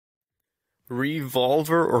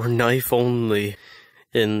revolver or knife only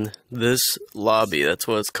in this lobby. That's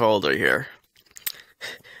what it's called right here.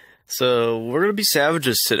 So we're gonna be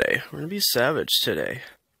savages today. We're gonna be savage today.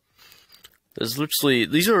 There's literally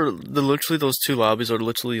those two lobbies are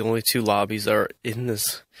literally the only two lobbies that are in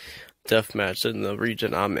this deathmatch in the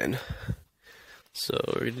region I'm in. So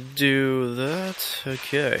we're gonna do that.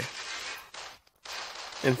 Okay.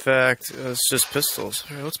 In fact, it's just pistols.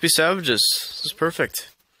 Alright, let's be savages. This is perfect.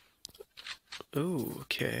 Ooh,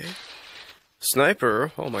 okay.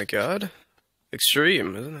 Sniper, oh my god.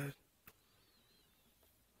 Extreme, isn't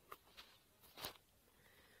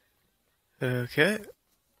it? Okay.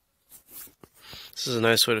 This is a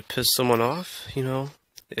nice way to piss someone off, you know?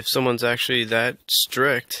 If someone's actually that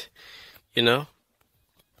strict, you know?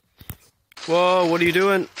 Whoa, what are you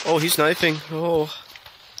doing? Oh, he's knifing. Oh.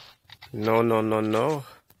 No, no, no, no.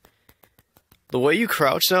 The way you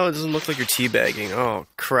crouch now, it doesn't look like you're teabagging. Oh,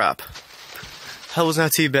 crap. How was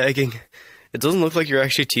that teabagging? It doesn't look like you're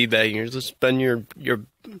actually teabagging. You're just bending your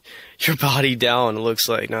body down, it looks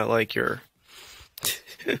like, not like you're...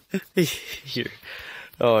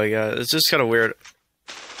 Oh my god, it's just kind of weird.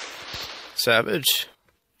 Savage.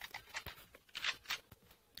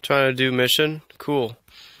 Trying to do mission? Cool.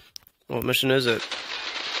 What mission is it?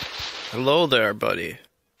 Hello there, buddy.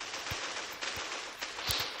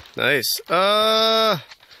 Nice. I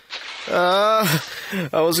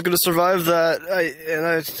wasn't gonna survive that.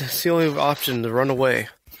 It's the only option to run away.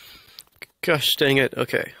 Gosh dang it.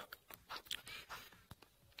 Okay.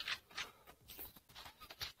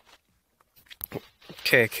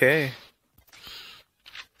 Okay.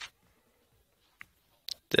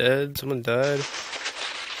 Dead. Someone died.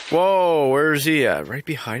 Whoa, where is he at? Right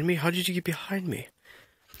behind me? How did you get behind me?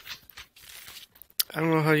 I don't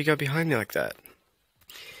know how you got behind me like that.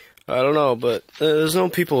 I don't know, but there's no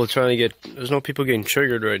people getting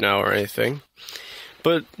triggered right now or anything.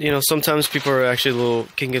 But, you know, sometimes people are actually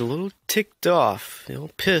can get a little ticked off, you know,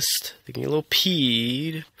 pissed. They can get a little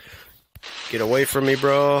peed. Get away from me,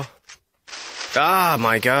 bro. Ah,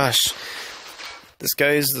 my gosh. This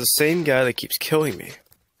guy is the same guy that keeps killing me.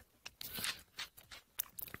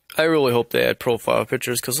 I really hope they add profile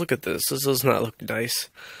pictures, because look at this. This does not look nice.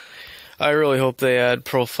 I really hope they add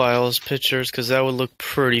profiles pictures, because that would look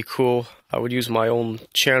pretty cool. I would use my own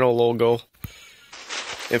channel logo.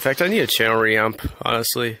 In fact, I need a channel reamp,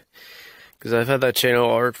 honestly. Because I've had that channel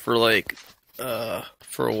art for like,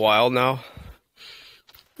 for a while now.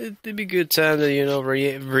 It'd be a good time to, you know,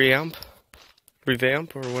 revamp,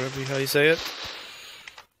 or whatever how you say it.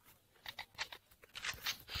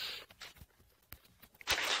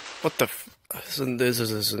 What the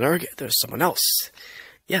there's someone else.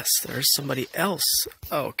 Yes, there's somebody else.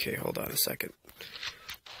 Okay, hold on a second.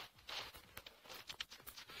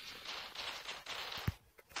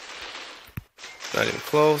 Not even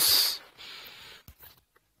close.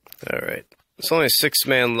 Alright. It's only a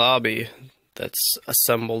 6-man lobby that's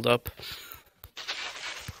assembled up.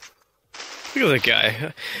 Look at that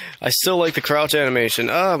guy. I still like the crouch animation.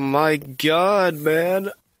 Oh my god,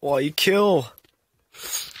 man. Why you kill?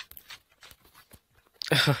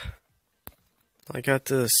 I got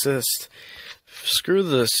the assist. Screw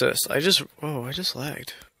the assist. I just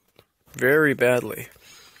lagged. Very badly.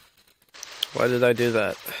 Why did I do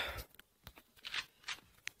that?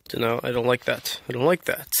 No, I don't like that. I don't like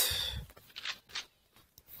that.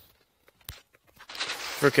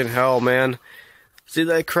 Frickin' hell, man. See,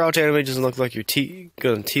 that crouch anime doesn't look like you're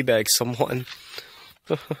gonna teabag someone.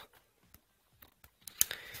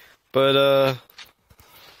 But,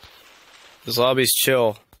 this lobby's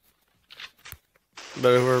chill.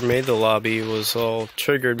 But whoever made the lobby was all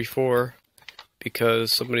triggered before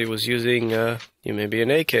because somebody was using, maybe an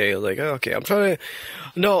AK. Like, okay, I'm trying to...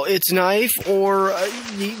 No, it's knife or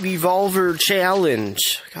revolver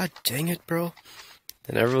challenge. God dang it, bro.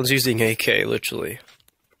 And everyone's using AK, literally.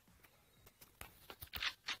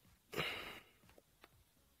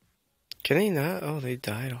 Can they not? Oh, they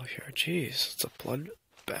died out here. Jeez, it's a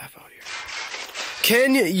bloodbath out here.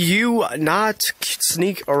 Can you not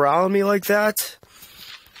sneak around me like that?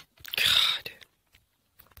 God.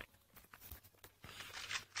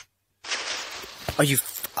 Are you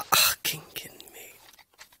fucking kidding me?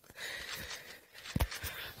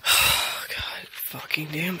 Oh, God, fucking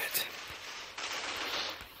damn it.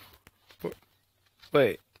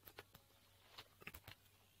 Wait.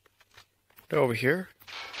 They're over here?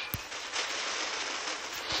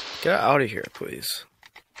 Get out of here, please.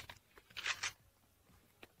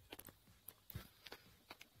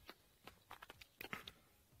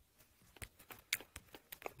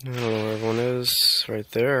 I don't know where everyone is. Right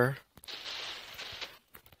there.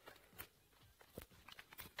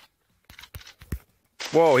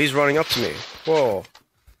 Whoa, he's running up to me. Whoa.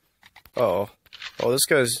 Uh-oh. Oh,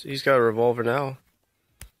 he's got a revolver now.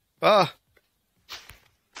 Ah!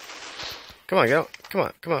 Come on, go. Come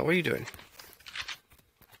on, what are you doing?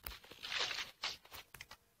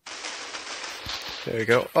 There you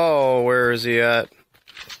go. Oh, where is he at?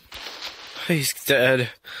 He's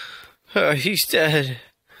dead. He's dead.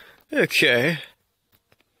 Okay.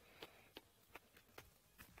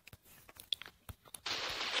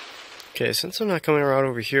 Okay, since I'm not coming around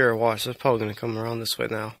over here, watch, I'm probably going to come around this way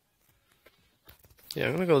now. Yeah,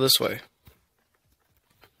 I'm going to go this way.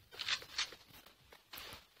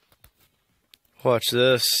 Watch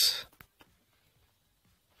this.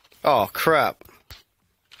 Oh, crap.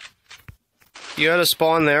 You gotta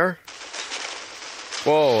spawn there?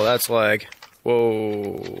 Whoa, that's lag.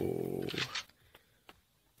 Whoa.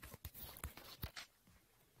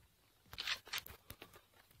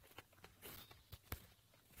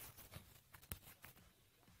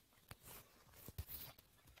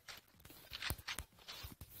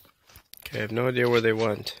 Okay, I have no idea where they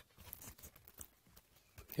went.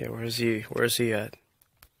 Yeah, where's he at?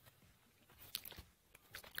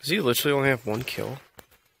 Does he literally only have one kill?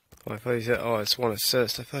 Oh, I thought he said, oh, it's one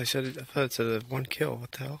assist. I thought it said one kill.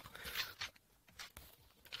 What the hell?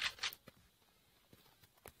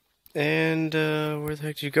 And, where the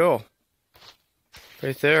heck did you go?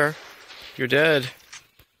 Right there. You're dead.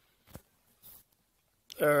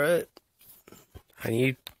 Alright. I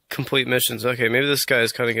need complete missions. Okay, maybe this guy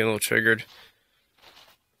is kind of getting a little triggered.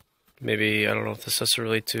 Maybe, I don't know if this has to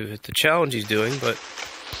relate to the challenge he's doing, but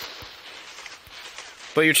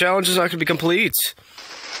your challenge is not going to be complete.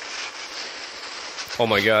 Oh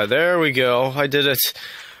my god, there we go. I did it.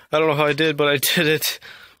 I don't know how I did, but I did it.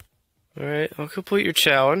 Alright, I'll complete your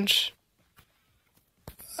challenge.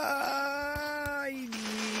 I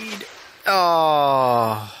need...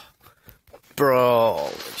 Oh, bro. Are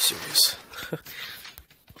you serious?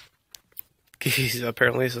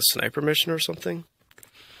 Apparently it's a sniper mission or something.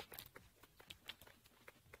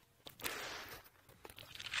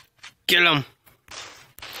 Get him!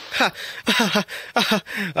 I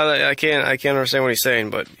can't understand what he's saying,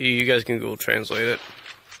 but you guys can Google translate it.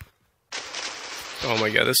 Oh my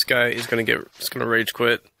god, this guy is gonna rage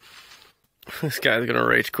quit. This guy's gonna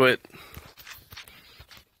rage quit.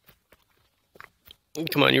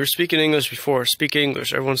 Come on, you were speaking English before. Speak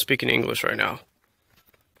English. Everyone's speaking English right now.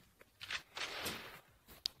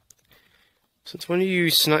 Since when do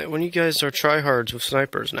you guys are tryhards with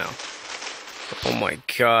snipers now? Oh my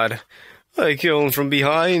god. I killed him from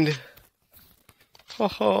behind.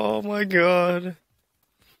 Oh my god.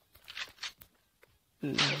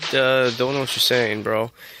 Don't know what you're saying,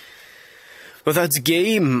 bro. But that's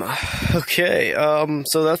game. Okay,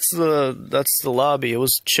 so that's the lobby. It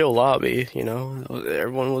was a chill lobby, you know.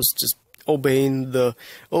 Everyone was just obeying the,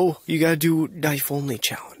 oh, you gotta do knife only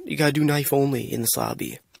challenge. You gotta do knife only in this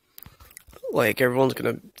lobby. Like, everyone's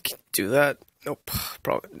gonna do that? Nope,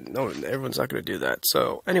 probably, no, everyone's not gonna do that.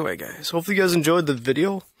 So, anyway, guys, hopefully you guys enjoyed the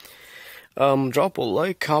video. Drop a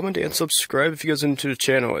like, comment, and subscribe if you guys are into the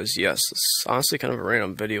channel, as yes, it's honestly kind of a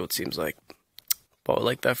random video, it seems like. Probably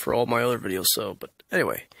like that for all my other videos, so, but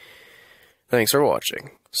anyway. Thanks for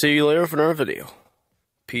watching. See you later for another video.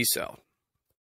 Peace out.